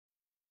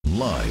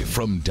Live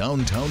from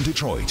downtown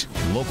Detroit,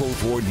 Local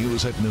 4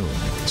 News at noon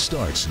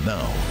starts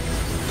now.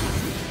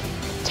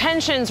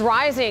 Tensions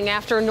rising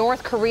after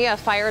North Korea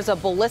fires a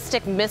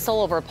ballistic missile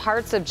over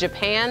parts of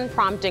Japan,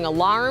 prompting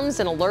alarms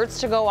and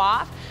alerts to go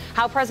off.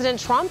 How President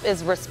Trump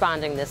is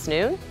responding this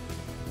noon.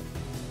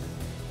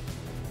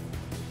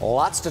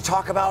 Lots to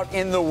talk about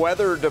in the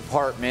weather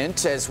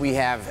department as we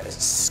have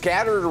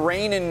scattered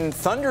rain and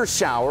thunder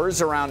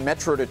showers around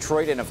Metro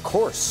Detroit and, of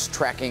course,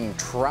 tracking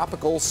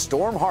Tropical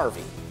Storm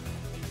Harvey.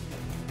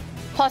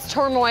 Plus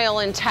turmoil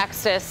in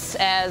Texas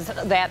as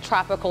that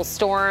tropical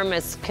storm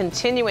is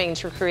continuing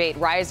to create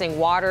rising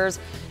waters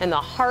and the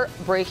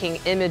heartbreaking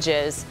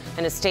images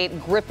in a state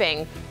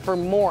gripping for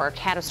more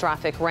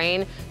catastrophic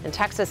rain. And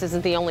Texas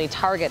isn't the only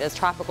target as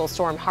Tropical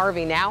Storm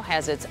Harvey now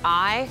has its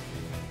eye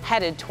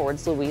headed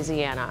towards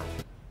Louisiana.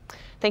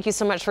 Thank you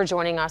so much for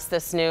joining us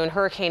this noon.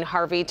 Hurricane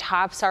Harvey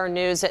tops our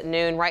news at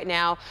noon. Right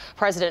now,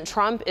 President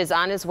Trump is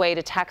on his way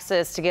to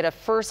Texas to get a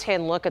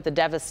firsthand look at the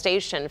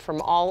devastation from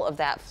all of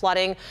that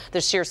flooding.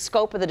 The sheer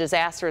scope of the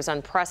disaster is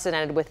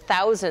unprecedented, with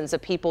thousands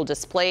of people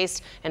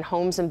displaced and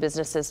homes and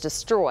businesses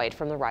destroyed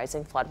from the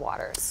rising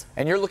floodwaters.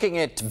 And you're looking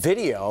at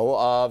video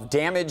of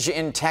damage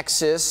in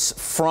Texas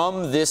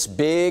from this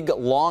big,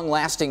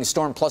 long-lasting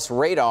storm, plus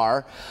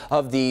radar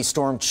of the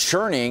storm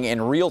churning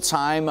in real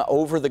time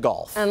over the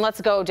Gulf. And let's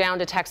go down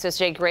to Texas.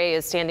 Jay Gray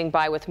is standing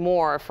by with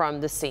more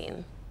from the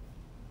scene.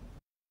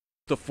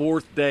 The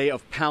fourth day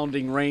of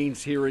pounding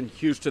rains here in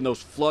Houston,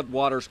 those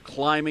floodwaters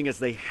climbing as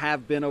they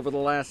have been over the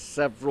last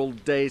several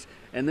days.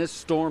 And this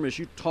storm, as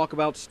you talk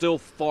about, still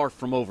far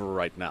from over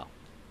right now.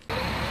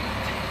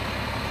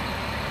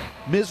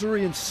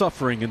 Misery and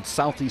suffering in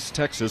southeast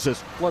Texas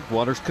as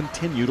floodwaters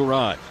continue to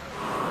rise.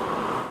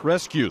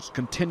 Rescues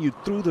continued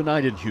through the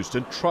night in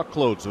Houston.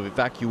 Truckloads of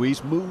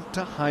evacuees moved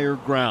to higher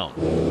ground.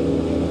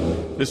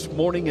 This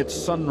morning at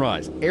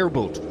sunrise,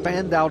 airboats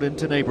fanned out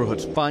into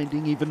neighborhoods,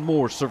 finding even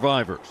more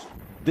survivors.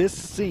 This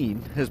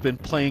scene has been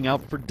playing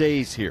out for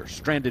days here.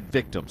 Stranded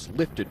victims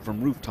lifted from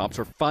rooftops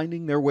are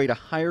finding their way to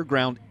higher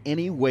ground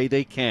any way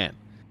they can.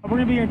 We're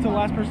going to be here until the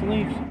last person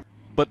leaves.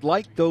 But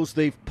like those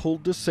they've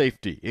pulled to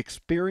safety,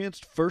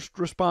 experienced first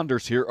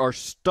responders here are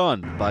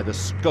stunned by the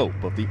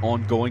scope of the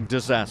ongoing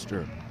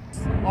disaster.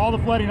 All the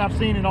flooding I've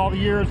seen in all the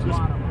years is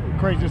the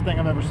craziest thing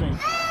I've ever seen.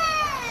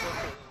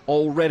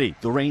 Already,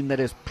 the rain that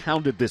has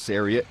pounded this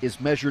area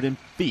is measured in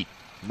feet,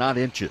 not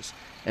inches.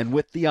 And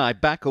with the eye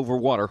back over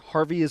water,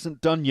 Harvey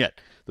isn't done yet.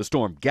 The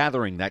storm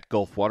gathering that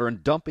Gulf water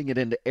and dumping it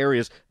into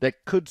areas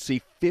that could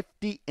see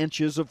 50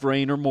 inches of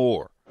rain or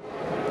more.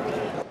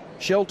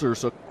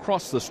 Shelters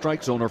across the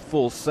strike zone are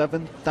full.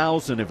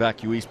 7,000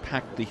 evacuees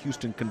packed the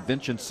Houston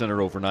Convention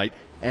Center overnight,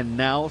 and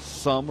now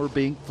some are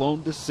being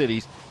flown to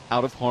cities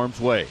out of harm's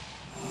way.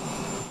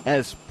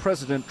 As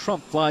President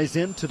Trump flies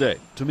in today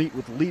to meet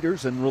with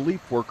leaders and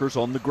relief workers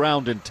on the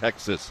ground in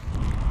Texas,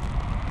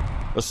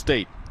 a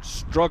state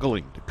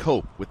struggling to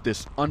cope with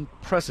this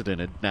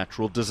unprecedented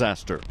natural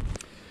disaster.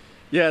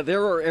 Yeah,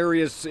 there are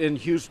areas in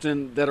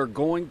Houston that are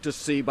going to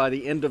see by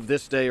the end of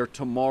this day or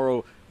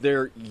tomorrow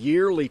their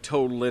yearly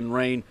total in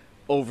rain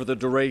over the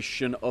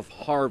duration of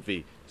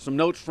Harvey. Some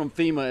notes from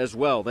FEMA as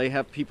well. They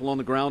have people on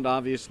the ground,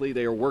 obviously.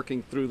 They are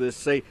working through this,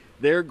 say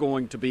they're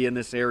going to be in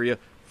this area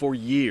for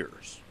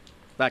years.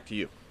 Back to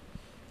you.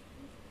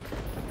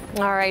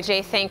 All right,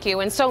 Jay, thank you.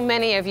 And so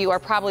many of you are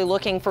probably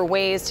looking for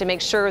ways to make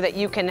sure that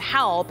you can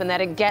help and that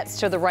it gets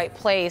to the right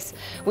place.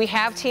 We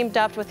have teamed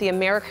up with the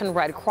American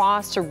Red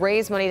Cross to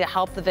raise money to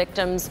help the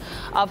victims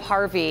of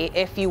Harvey.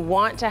 If you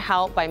want to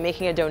help by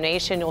making a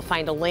donation, you'll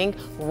find a link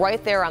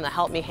right there on the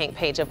Help Me Hank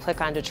page of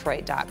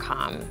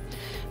clickondetroit.com.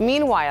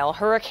 Meanwhile,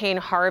 Hurricane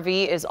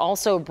Harvey is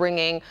also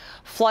bringing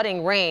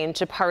flooding rain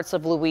to parts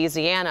of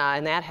Louisiana,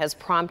 and that has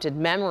prompted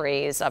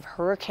memories of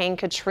Hurricane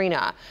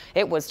Katrina.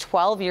 It was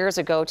 12 years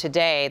ago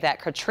today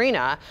that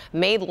Katrina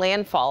made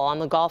landfall on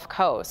the Gulf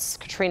Coast.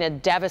 Katrina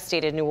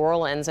devastated New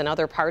Orleans and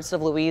other parts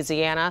of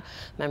Louisiana.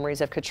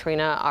 Memories of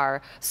Katrina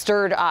are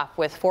stirred up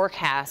with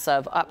forecasts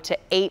of up to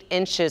 8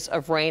 inches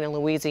of rain in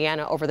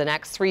Louisiana over the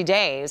next 3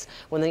 days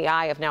when the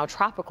eye of now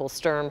Tropical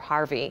Storm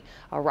Harvey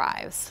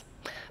arrives.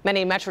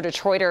 Many Metro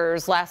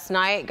Detroiters last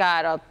night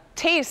got a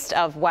taste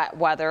of wet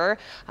weather.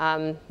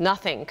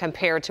 Nothing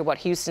compared to what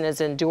Houston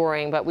is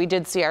enduring, but we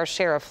did see our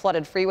share of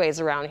flooded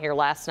freeways around here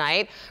last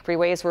night.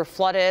 Freeways were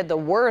flooded. The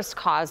worst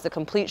caused the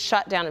complete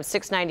shutdown of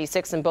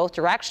 696 in both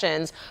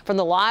directions from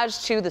the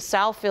Lodge to the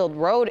Southfield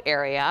Road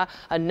area.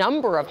 A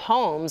number of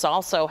homes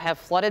also have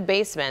flooded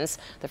basements.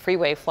 The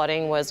freeway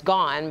flooding was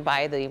gone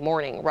by the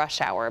morning rush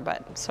hour,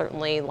 but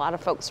certainly a lot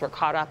of folks were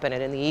caught up in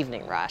it in the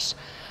evening rush.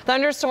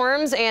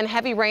 Thunderstorms and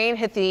heavy rain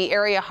hit the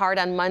area hard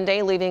on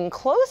Monday, leaving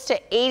close to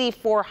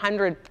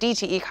 8,400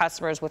 DTE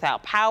customers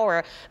without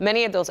power.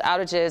 Many of those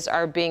outages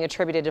are being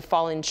attributed to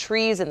fallen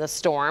trees in the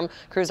storm.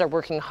 Crews are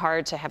working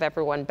hard to have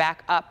everyone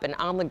back up and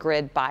on the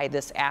grid by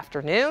this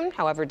afternoon.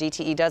 However,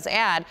 DTE does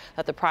add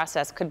that the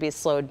process could be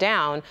slowed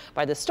down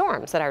by the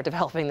storms that are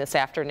developing this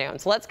afternoon.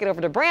 So let's get over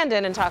to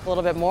Brandon and talk a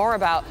little bit more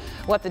about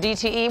what the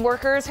DTE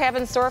workers have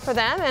in store for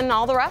them and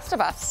all the rest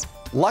of us.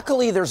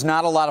 Luckily, there's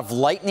not a lot of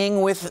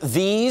lightning with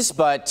these,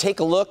 but take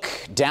a look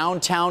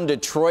downtown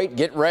Detroit.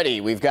 Get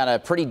ready. We've got a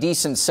pretty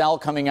decent cell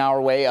coming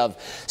our way of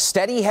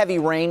steady, heavy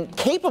rain,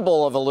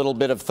 capable of a little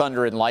bit of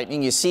thunder and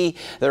lightning. You see,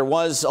 there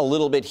was a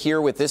little bit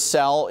here with this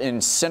cell in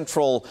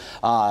central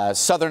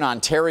southern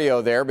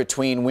Ontario there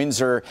between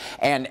Windsor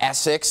and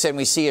Essex. And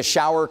we see a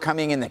shower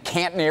coming in the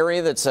Canton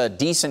area. That's a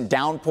decent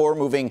downpour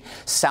moving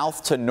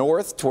south to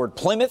north toward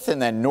Plymouth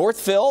and then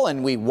Northville.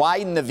 And we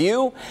widen the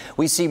view.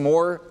 We see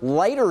more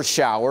lighter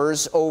showers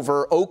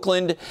over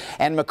Oakland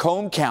and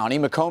Macomb County.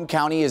 Macomb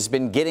County has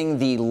been getting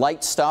the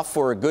light stuff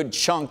for a good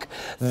chunk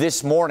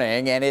this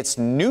morning, and it's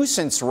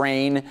nuisance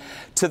rain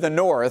to the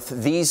north.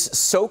 These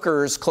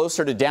soakers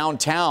closer to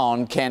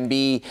downtown can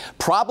be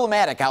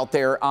problematic out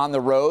there on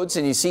the roads,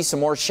 and you see some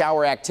more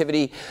shower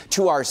activity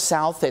to our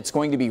south that's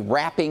going to be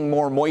wrapping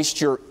more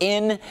moisture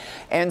in,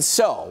 and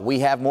so we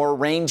have more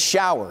rain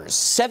showers.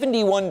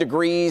 71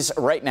 degrees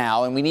right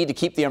now, and we need to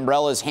keep the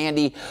umbrellas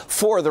handy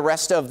for the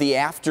rest of the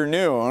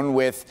afternoon,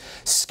 with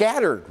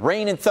scattered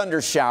rain and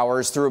thunder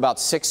showers through about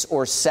 6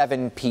 or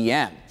 7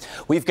 p.m.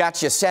 We've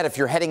got you set, if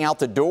you're heading out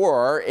the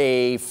door,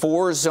 a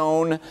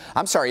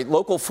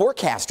local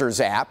forecasters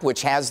app,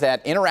 which has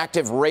that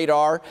interactive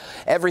radar,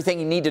 everything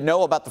you need to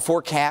know about the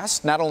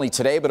forecast, not only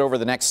today, but over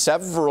the next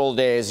several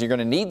days. You're going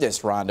to need this,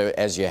 Rhonda,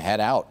 as you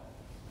head out.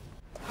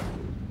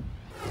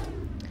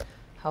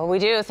 Oh, we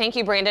do. Thank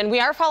you, Brandon. We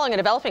are following a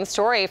developing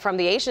story from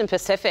the Asian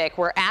Pacific,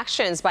 where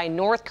actions by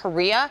North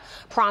Korea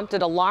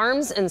prompted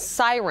alarms and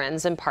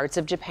sirens in parts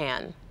of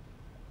Japan.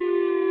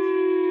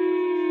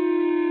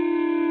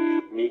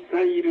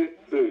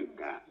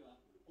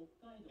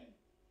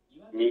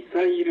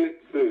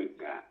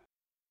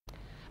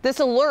 This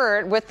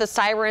alert with the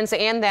sirens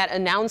and that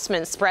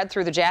announcement spread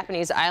through the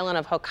Japanese island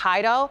of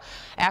Hokkaido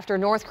after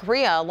North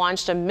Korea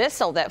launched a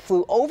missile that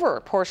flew over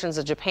portions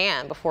of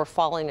Japan before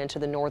falling into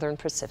the northern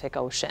Pacific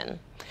Ocean.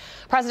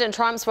 President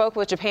Trump spoke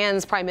with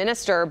Japan's prime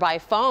minister by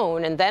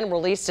phone and then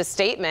released a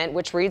statement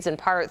which reads in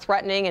part,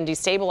 threatening and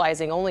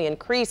destabilizing only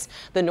increase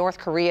the North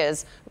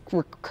Koreans'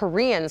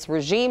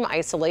 regime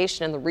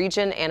isolation in the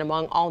region and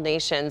among all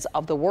nations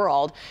of the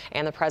world.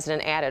 And the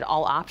president added,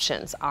 all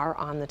options are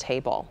on the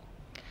table.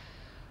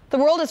 The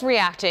world is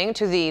reacting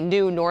to the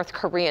new North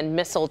Korean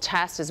missile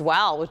test as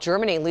well, with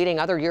Germany leading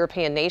other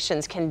European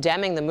nations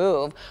condemning the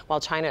move,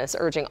 while China is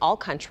urging all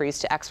countries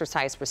to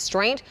exercise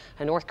restraint.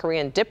 A North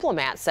Korean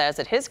diplomat says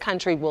that his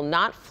country will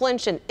not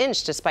flinch an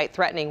inch despite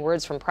threatening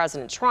words from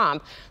President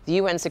Trump. The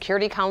UN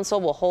Security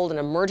Council will hold an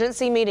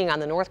emergency meeting on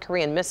the North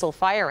Korean missile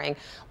firing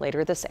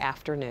later this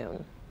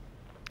afternoon.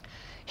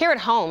 Here at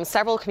home,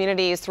 several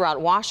communities throughout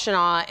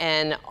Washtenaw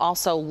and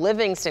also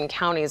Livingston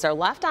counties are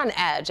left on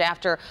edge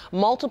after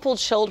multiple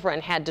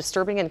children had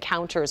disturbing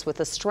encounters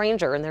with a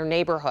stranger in their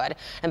neighborhood.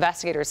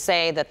 Investigators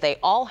say that they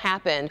all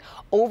happened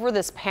over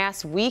this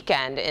past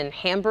weekend in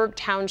Hamburg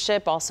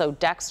Township, also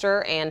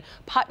Dexter and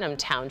Putnam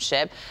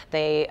Township.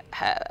 They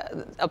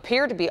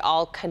appear to be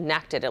all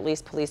connected, at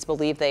least police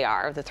believe they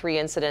are. The three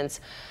incidents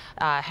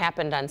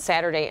happened on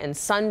Saturday and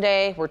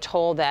Sunday. We're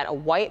told that a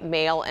white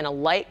male in a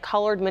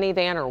light-colored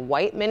minivan or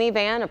white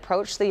minivan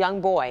approached the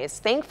young boys.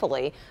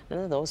 Thankfully, none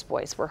of those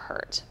boys were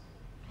hurt.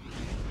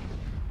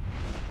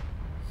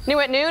 New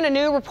at noon, a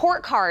new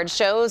report card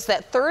shows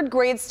that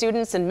third-grade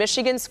students in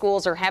Michigan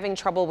schools are having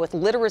trouble with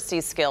literacy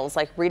skills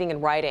like reading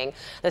and writing.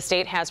 The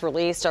state has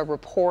released a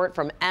report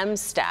from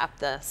MSTEP,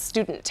 the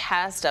student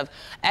test of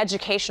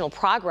educational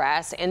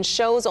progress, and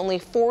shows only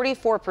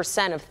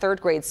 44% of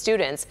third-grade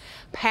students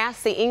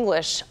pass the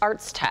English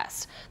arts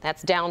test.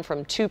 That's down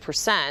from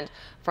 2%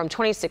 from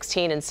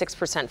 2016 and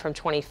 6% from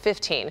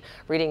 2015.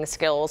 Reading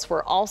skills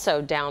were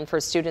also down for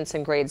students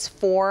in grades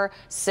 4,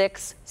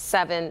 6,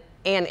 7,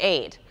 and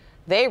 8.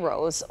 They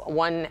rose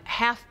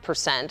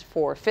 0.5%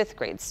 for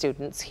fifth-grade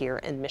students here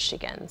in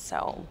Michigan.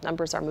 So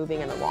numbers are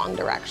moving in the wrong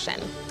direction.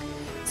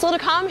 Still to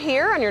come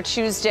here on your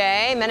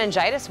Tuesday,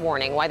 meningitis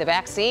warning, why the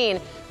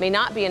vaccine may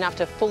not be enough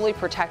to fully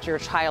protect your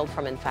child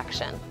from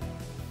infection.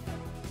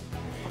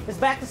 It's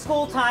back to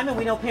school time, and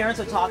we know parents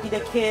are talking to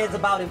kids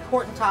about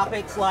important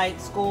topics like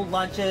school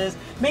lunches,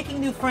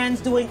 making new friends,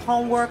 doing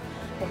homework.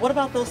 But what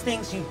about those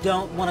things you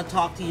don't want to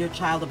talk to your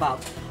child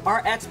about?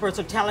 Our experts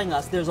are telling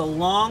us there's a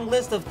long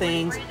list of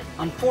things.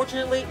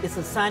 Unfortunately, it's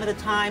a sign of the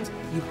times.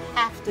 You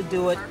have to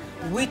do it.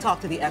 We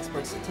talk to the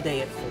experts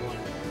today at 4.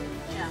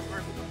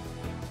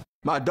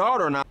 My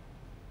daughter and I.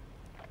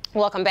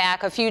 Welcome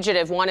back. A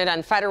fugitive wanted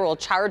on federal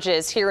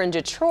charges here in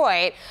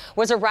Detroit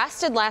was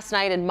arrested last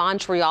night in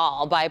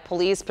Montreal by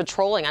police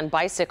patrolling on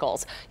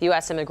bicycles.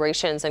 U.S.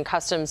 Immigration and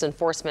Customs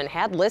Enforcement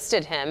had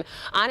listed him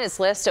on its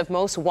list of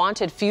most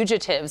wanted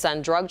fugitives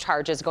on drug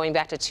charges going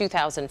back to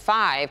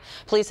 2005.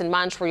 Police in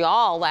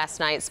Montreal last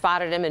night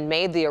spotted him and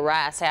made the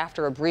arrest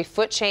after a brief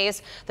foot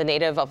chase. The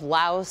native of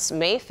Laos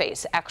may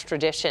face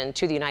extradition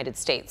to the United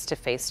States to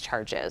face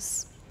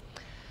charges.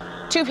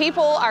 2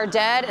 people are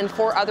dead and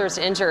 4 others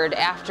injured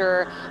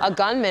after a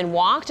gunman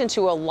walked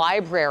into a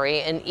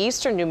library in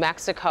eastern New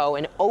Mexico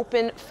and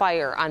opened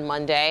fire on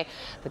Monday.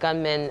 The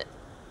gunman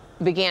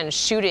began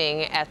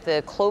shooting at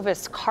the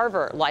Clovis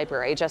Carver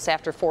Library just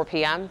after 4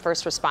 p.m.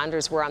 First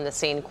responders were on the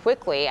scene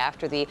quickly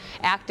after the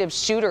active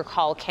shooter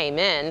call came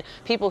in.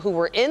 People who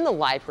were in the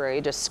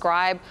library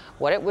describe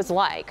what it was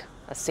like,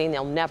 a scene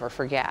they'll never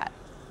forget.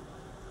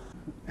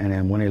 And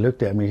then when he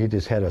looked at me, he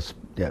just had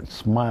that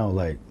smile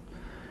like,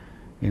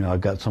 you know, I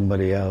got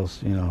somebody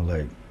else, you know,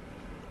 like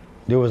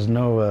there was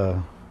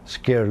no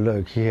scared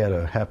look. He had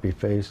a happy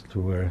face to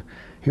where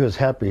he was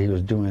happy he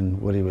was doing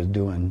what he was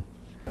doing.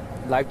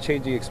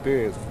 Life-changing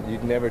experience.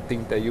 You'd never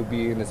think that you'd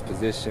be in this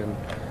position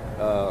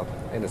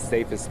in the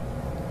safest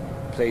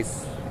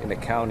place in the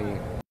county.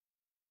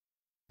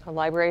 A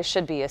library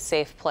should be a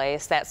safe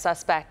place. That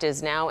suspect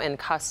is now in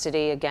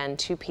custody. Again,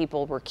 2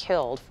 people were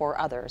killed, 4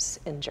 others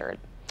injured.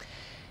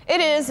 It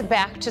is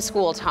back to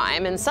school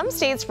time, and some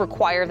states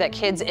require that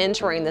kids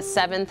entering the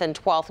 7th and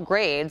 12th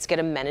grades get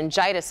a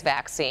meningitis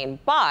vaccine.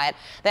 But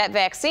that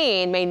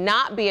vaccine may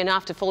not be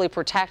enough to fully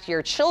protect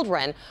your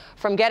children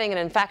from getting an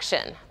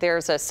infection.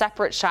 There's a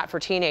separate shot for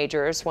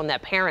teenagers, one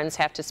that parents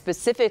have to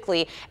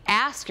specifically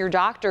ask your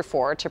doctor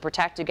for to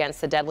protect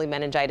against the deadly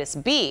meningitis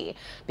B,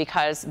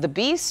 because the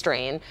B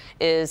strain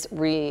is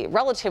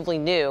relatively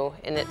new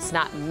and it's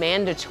not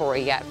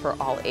mandatory yet for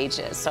all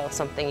ages. So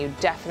something you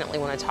definitely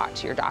want to talk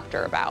to your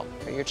doctor about,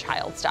 or your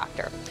child's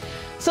doctor.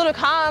 So to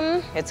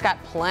come, it's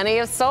got plenty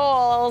of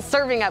soul,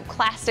 serving up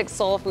classic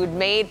soul food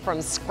made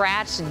from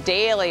scratch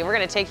daily. We're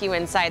going to take you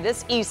inside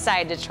this East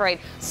Side Detroit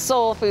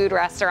soul food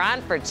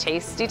restaurant for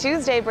Tasty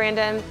Tuesday,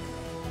 Brandon.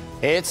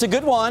 It's a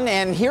good one,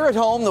 and here at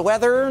home, the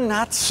weather,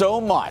 not so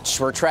much.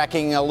 We're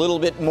tracking a little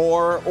bit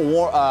more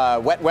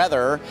wet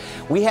weather.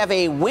 We have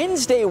a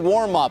Wednesday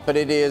warm-up, but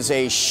it is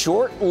a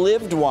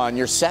short-lived one.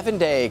 Your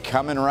 7-day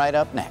coming right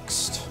up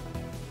next.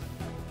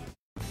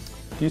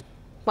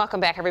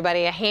 Welcome back,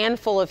 everybody. A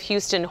handful of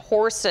Houston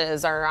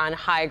horses are on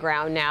high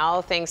ground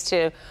now, thanks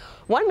to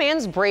one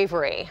man's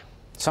bravery.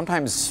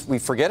 Sometimes we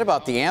forget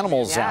about the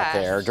animals out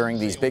there during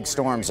these big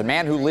storms. A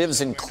man who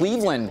lives in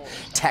Cleveland,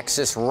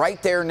 Texas,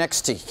 right there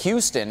next to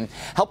Houston,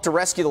 helped to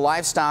rescue the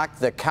livestock.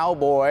 The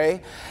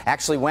cowboy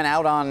actually went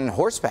out on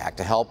horseback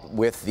to help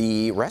with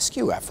the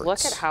rescue efforts.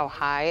 Look at how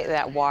high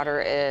that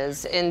water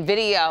is. In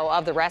video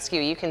of the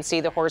rescue, you can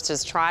see the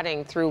horses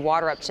trotting through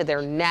water up to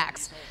their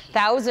necks.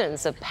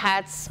 Thousands of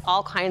pets,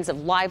 all kinds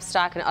of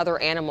livestock and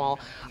other animal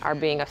are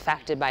being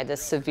affected by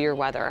this severe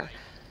weather.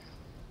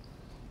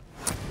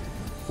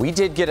 We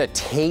did get a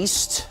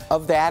taste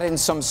of that in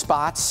some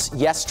spots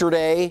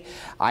yesterday.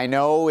 I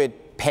know it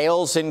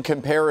pales in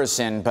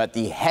comparison, but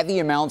the heavy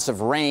amounts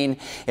of rain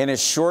in a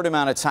short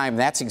amount of time,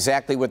 that's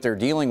exactly what they're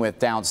dealing with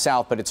down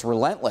south, but it's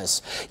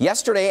relentless.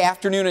 Yesterday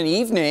afternoon and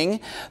evening,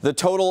 the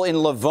total in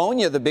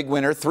Livonia, the big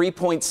winner,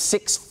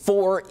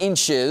 3.64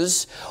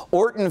 inches.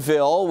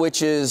 Ortonville,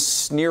 which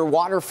is near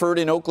Waterford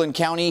in Oakland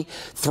County,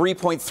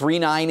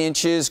 3.39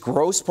 inches.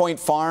 Grosse Pointe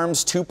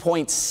Farms,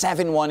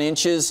 2.71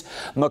 inches.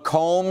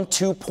 Macomb,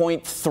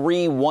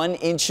 2.31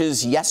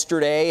 inches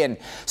yesterday, and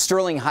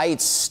Sterling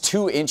Heights,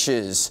 2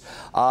 inches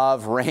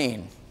of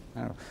rain. I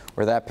don't know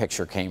where that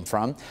picture came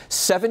from.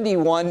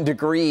 71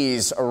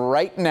 degrees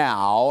right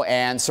now,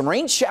 and some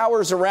rain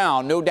showers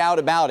around, no doubt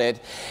about it.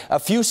 A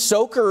few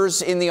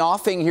soakers in the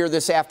offing here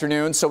this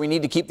afternoon, so we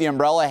need to keep the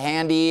umbrella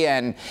handy,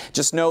 and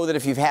just know that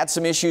if you've had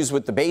some issues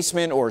with the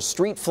basement or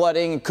street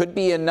flooding, it could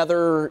be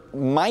another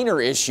minor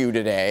issue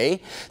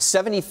today.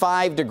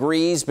 75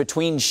 degrees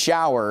between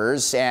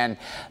showers, and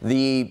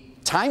the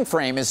time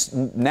frame is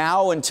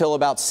now until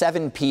about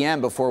 7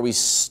 p.m. before we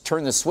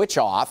turn the switch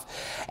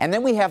off. And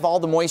then we have all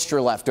the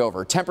moisture left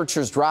over.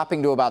 Temperatures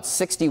dropping to about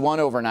 61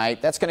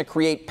 overnight. That's going to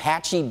create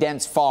patchy,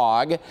 dense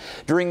fog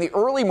during the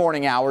early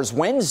morning hours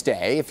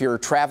Wednesday. If you're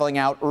traveling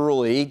out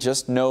early,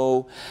 just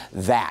know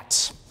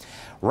that.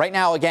 Right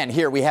now, again,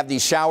 here we have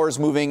these showers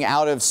moving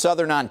out of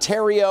southern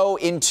Ontario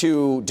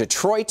into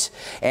Detroit,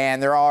 and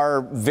there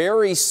are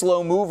very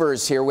slow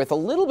movers here with a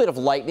little bit of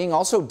lightning.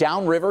 Also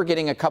downriver,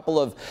 getting a couple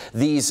of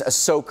these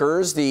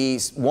soakers. The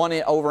one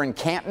over in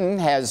Canton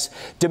has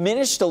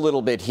diminished a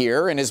little bit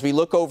here, and as we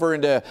look over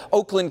into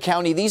Oakland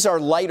County, these are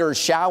lighter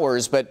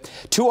showers, but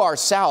to our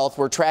south,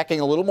 we're tracking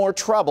a little more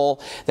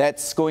trouble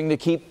that's going to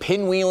keep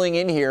pinwheeling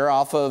in here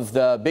off of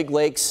the big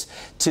lakes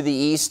to the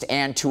east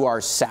and to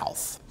our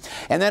south.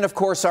 And then, of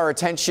course, our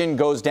attention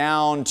goes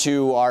down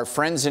to our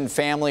friends and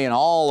family and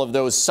all of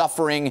those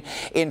suffering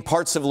in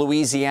parts of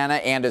Louisiana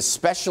and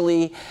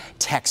especially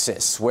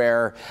Texas,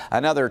 where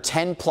another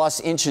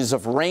 10+ inches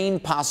of rain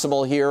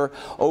possible here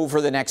over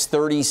the next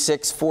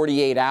 36,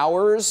 48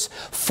 hours.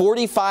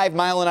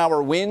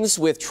 45-mile-an-hour winds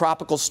with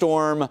Tropical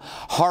Storm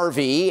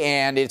Harvey,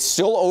 and it's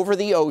still over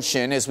the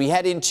ocean. As we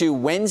head into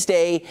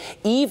Wednesday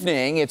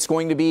evening, it's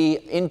going to be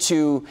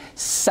into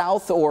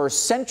south or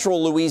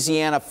central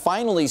Louisiana,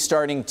 finally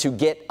starting starting to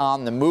get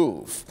on the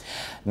move.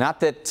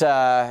 Not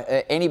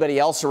that anybody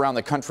else around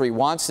the country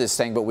wants this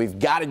thing, but we've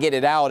got to get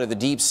it out of the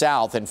deep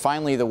south. And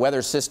finally, the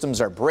weather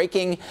systems are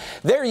breaking.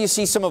 There you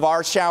see some of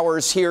our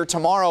showers here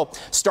tomorrow,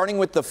 starting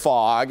with the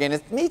fog. And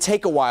it may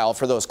take a while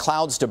for those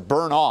clouds to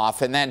burn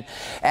off. And then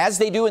as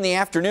they do in the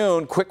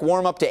afternoon, quick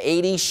warm up to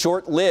 80,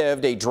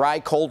 short-lived. A dry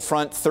cold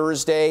front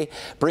Thursday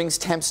brings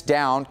temps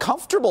down.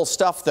 Comfortable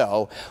stuff,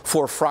 though,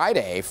 for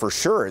Friday for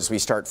sure as we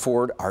start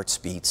Ford Arts,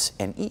 Beats,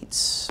 and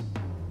Eats.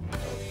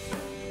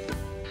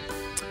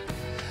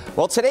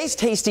 Well, today's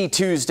Tasty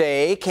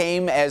Tuesday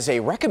came as a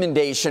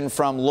recommendation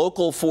from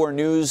Local 4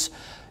 News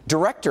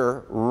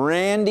director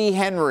Randy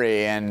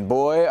Henry, and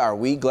boy, are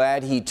we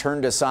glad he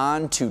turned us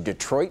on to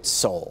Detroit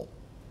Soul.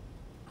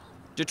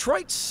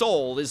 Detroit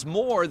Soul is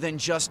more than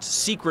just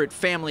secret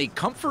family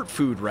comfort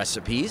food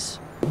recipes.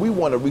 We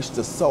want to reach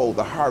the soul,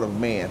 the heart of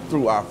man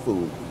through our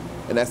food,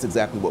 and that's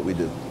exactly what we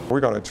do. We're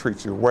going to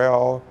treat you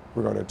well,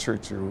 we're going to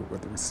treat you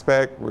with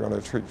respect, we're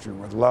going to treat you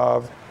with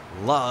love.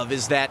 Love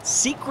is that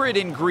secret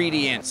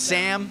ingredient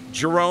Sam,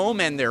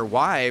 Jerome, and their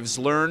wives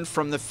learned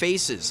from the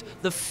faces,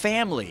 the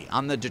family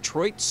on the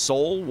Detroit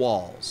Soul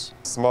walls.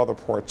 Smothered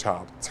pork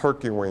chop,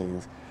 turkey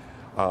wings,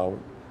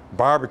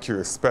 barbecue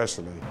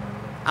especially.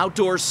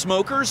 Outdoor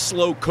smokers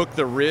slow cook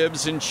the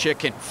ribs and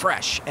chicken,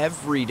 fresh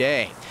every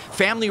day.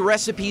 Family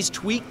recipes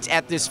tweaked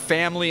at this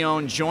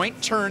family-owned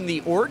joint turn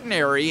the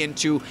ordinary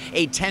into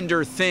a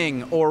tender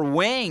thing or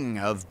wing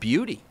of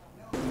beauty.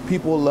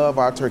 People love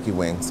our turkey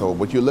wings, so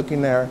what you're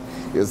looking there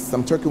is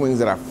some turkey wings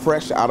that are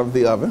fresh out of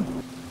the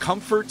oven.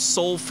 Comfort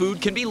soul food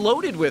can be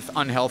loaded with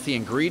unhealthy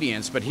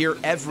ingredients, but here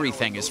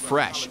everything is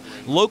fresh.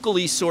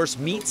 Locally sourced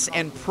meats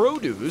and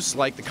produce,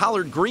 like the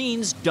collard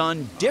greens,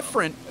 done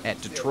different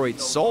at Detroit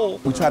Soul.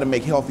 We try to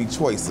make healthy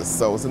choices,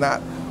 so it's not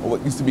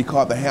what used to be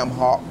called the ham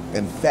hock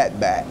and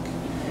fatback.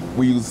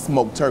 We use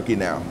smoked turkey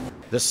now.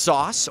 The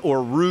sauce,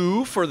 or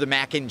roux, for the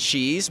mac and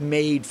cheese,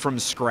 made from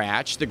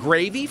scratch. The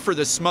gravy for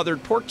the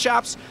smothered pork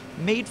chops,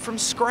 made from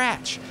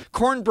scratch.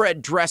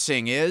 Cornbread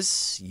dressing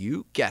is,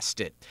 you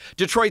guessed it.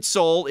 Detroit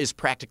Soul is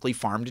practically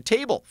farm to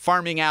table,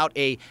 farming out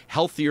a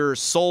healthier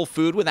soul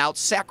food without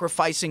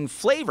sacrificing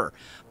flavor.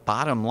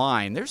 Bottom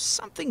line, there's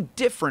something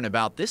different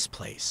about this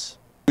place.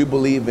 We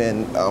believe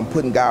in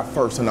putting God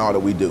first in all that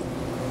we do,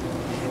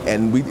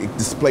 and we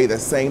display the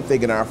same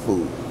thing in our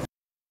food.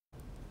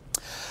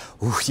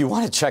 Ooh, you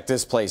want to check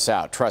this place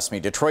out. Trust me,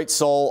 Detroit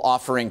Soul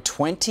offering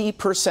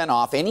 20%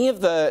 off any of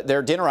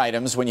their dinner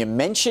items when you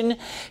mention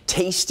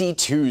Tasty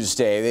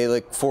Tuesday. They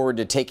look forward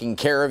to taking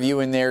care of you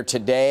in there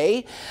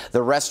today.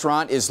 The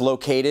restaurant is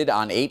located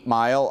on 8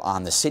 Mile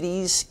on the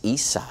city's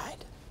east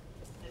side.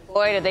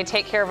 Boy, did they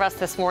take care of us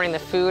this morning. The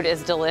food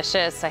is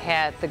delicious. I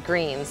had the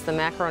greens, the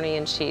macaroni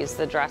and cheese,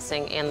 the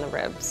dressing, and the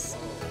ribs.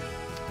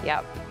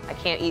 Yep. I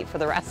can't eat for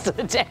the rest of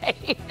the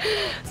day.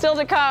 Still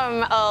to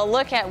come, a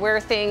look at where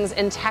things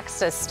in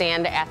Texas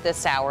stand at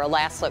this hour.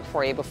 Last look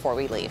for you before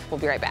we leave. We'll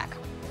be right back.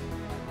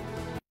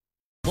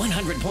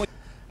 100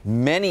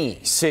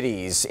 Many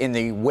cities in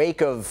the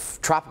wake of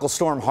Tropical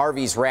Storm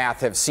Harvey's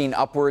wrath have seen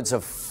upwards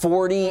of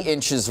 40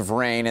 inches of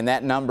rain, and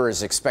that number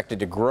is expected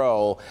to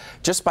grow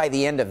just by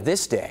the end of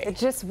this day. It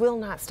just will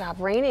not stop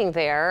raining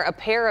there. A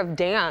pair of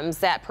dams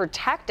that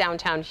protect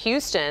downtown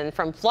Houston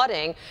from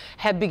flooding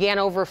have began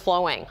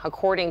overflowing.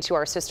 According to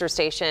our sister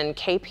station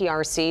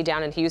KPRC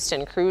down in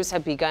Houston, crews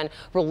have begun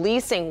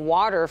releasing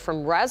water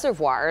from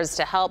reservoirs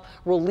to help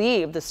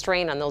relieve the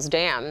strain on those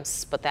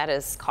dams, but that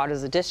has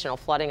caused additional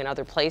flooding in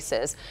other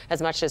places.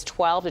 As much as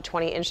 12 to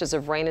 20 inches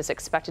of rain is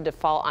expected to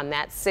fall on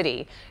that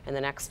city in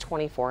the next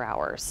 24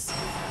 hours.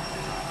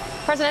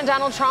 President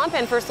Donald Trump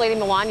and First Lady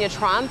Melania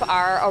Trump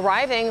are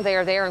arriving. They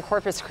are there in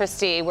Corpus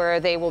Christi, where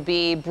they will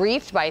be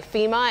briefed by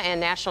FEMA and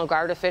National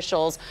Guard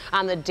officials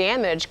on the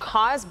damage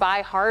caused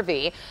by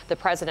Harvey. The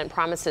president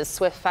promises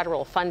swift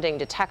federal funding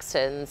to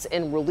Texans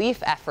in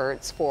relief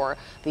efforts for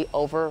the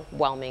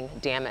overwhelming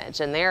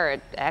damage. And there,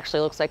 it actually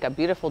looks like a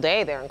beautiful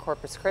day there in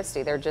Corpus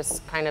Christi. They're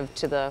just kind of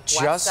to the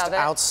west of it. Just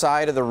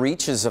outside of the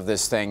reaches of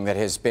this thing that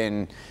has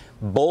been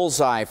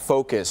bullseye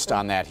focused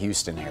on that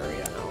Houston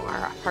area.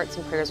 Our hearts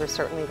and prayers are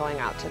certainly going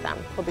out to them.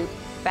 We'll be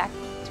back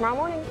tomorrow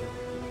morning.